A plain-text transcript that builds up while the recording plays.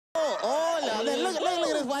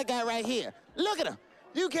this white guy right here. Look at him.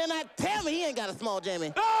 You cannot tell me he ain't got a small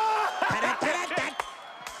jammy.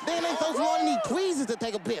 Then they so small, they need tweezers to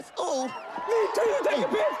take a piss. Oh. Need tweezers to take a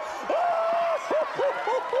piss?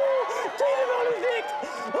 Tweezers on his dick.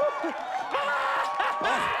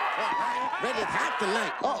 Reggie's hot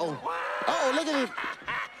tonight. Uh-oh. Uh-oh, look at this.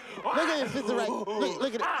 Look at his sister right.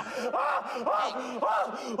 Look at it.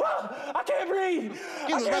 I can't breathe. I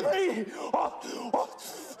can't breathe.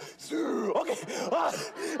 Okay.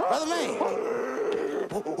 Brother man.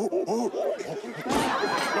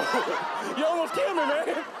 You almost killed me, man.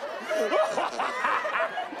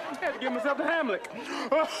 I had to give myself the Hamlet.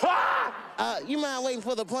 You mind waiting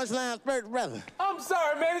for the punchline first, brother? I'm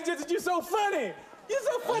sorry, man. It's just that you're so funny. You're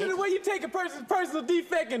so funny the way you take a person's personal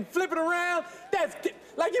defect and flip it around. That's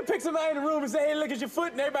like you pick somebody in the room and say, hey, look at your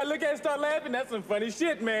foot, and everybody look at it and start laughing. That's some funny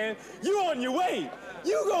shit, man. You on your way.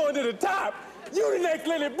 You going to the top. You the next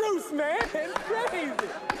Lenny Bruce, man. It's crazy.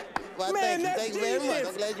 Well, man, thank you very much.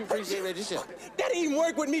 I'm glad you appreciate Reggie's show. That didn't even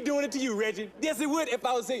work with me doing it to you, Reggie. Yes, it would if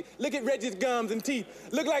I was saying, look at Reggie's gums and teeth.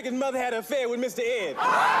 Look like his mother had an affair with Mr. Ed.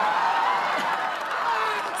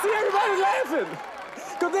 See, everybody's laughing.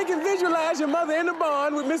 Because they can visualize your mother in the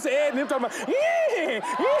barn with Mr. Ed and him talking about,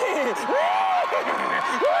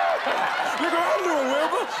 look what I'm doing,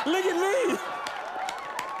 Wilbur. Look at me.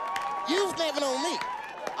 You snapping on me.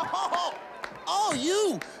 Oh,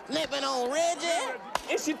 you snapping on Reggie.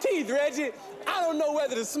 It's your teeth, Reggie. I don't know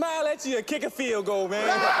whether to smile at you or kick a field goal, man.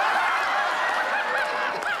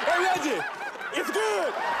 Hey, Reggie, it's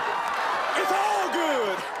good. It's all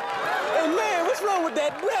good. Hey, man, what's wrong with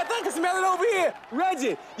that breath? I can smell it over here.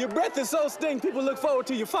 Reggie, your breath is so stink, people look forward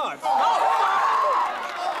to your farts.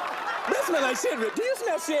 That smell like shit, Reggie. Do you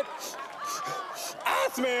smell shit? I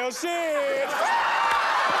smell shit.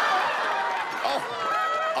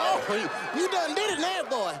 You done did it now,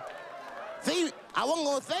 boy. See, I wasn't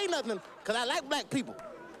gonna say nothing, because I like black people.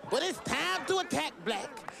 But it's time to attack black.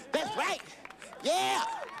 That's right. Yeah,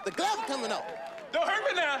 the glove's coming off. Don't hurt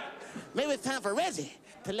me now. Maybe it's time for Reggie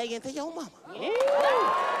to lay into your mama. Yeah.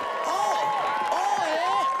 Oh,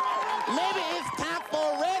 yeah. Maybe it's time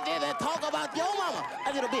for Reggie to talk about your mama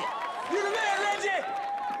a little bit. You the man, Reggie.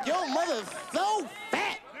 Your mother's so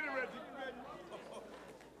fat.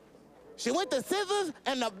 She went to Scissors,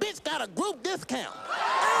 and the bitch got a group discount.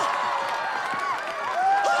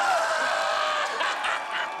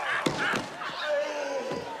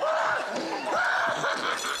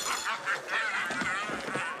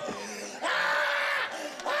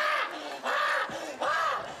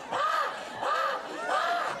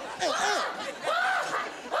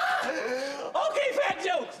 Okay, fat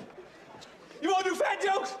jokes. You want to do fat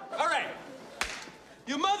jokes? All right.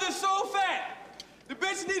 Your mother's so fat. The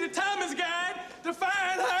bitch need a Thomas guide to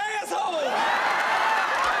find her asshole.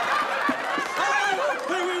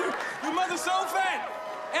 Your mother's so fat.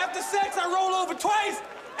 After sex, I roll over twice,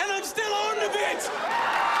 and I'm still on the bitch.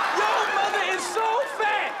 Your mother is so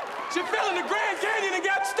fat. She fell in the Grand Canyon and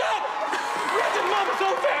got stuck. Reggie's mother's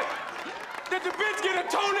so fat that the bitch get her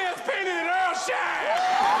toenails painted in Earl Shine.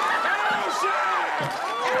 Earl Shine.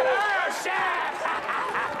 Earl Shine.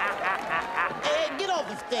 Get off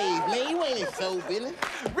the stage, man. You ain't in show business.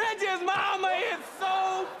 Reggie's mama is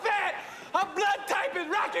so fat, her blood type is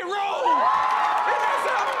rock and roll. Isn't that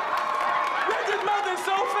something? Reggie's mother is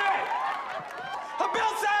so fat, her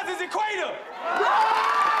belt size is equator.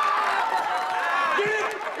 Get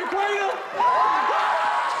it? Equator?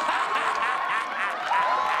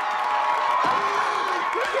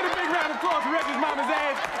 Let's get a big round of applause for Reggie's mama's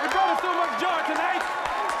ass. It brought us so much joy tonight.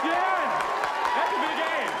 Yeah, that's a big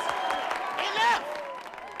ass. Enough!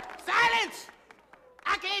 Silence!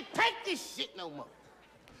 I can't take this shit no more.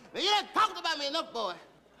 Now, you done talked about me enough, boy.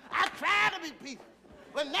 I tried to be peaceful,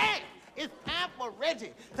 but now it's time for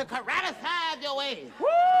Reggie to karate-size your ass. Woo!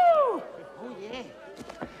 Oh, yeah.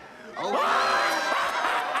 Oh,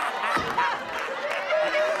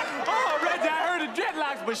 Oh, Reggie, I heard of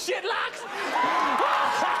dreadlocks, but shitlocks?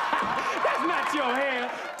 That's not your hair.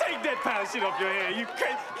 Take that pile of shit off your hair. You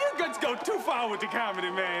just go too far with the comedy,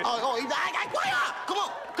 man. Come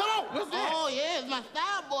on. What's that? Oh, yeah, it's my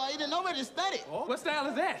style, boy. You didn't know Reggie studied. Oh, what style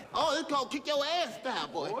is that? Oh, it's called kick your ass style,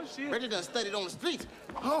 boy. Oh, shit. Reggie done studied on the streets.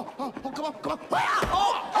 Come on.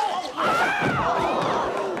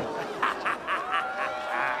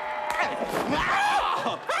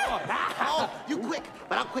 Oh, you quick,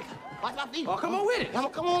 but I'm quicker. Watch my feet. Oh, come on with it. I'm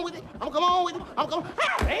gonna come on with it.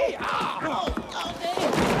 Hey,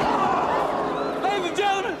 Ladies and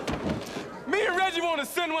gentlemen, me and Reggie want to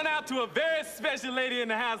send one out to a very special lady in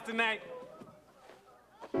the house tonight.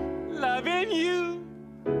 Loving you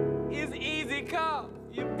is easy, 'cause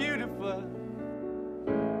you're beautiful.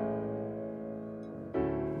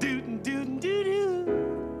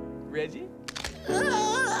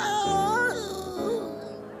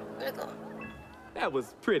 That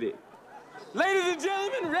was pretty. Ladies and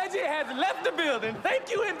gentlemen, Reggie has left the building.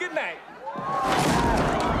 Thank you and good night.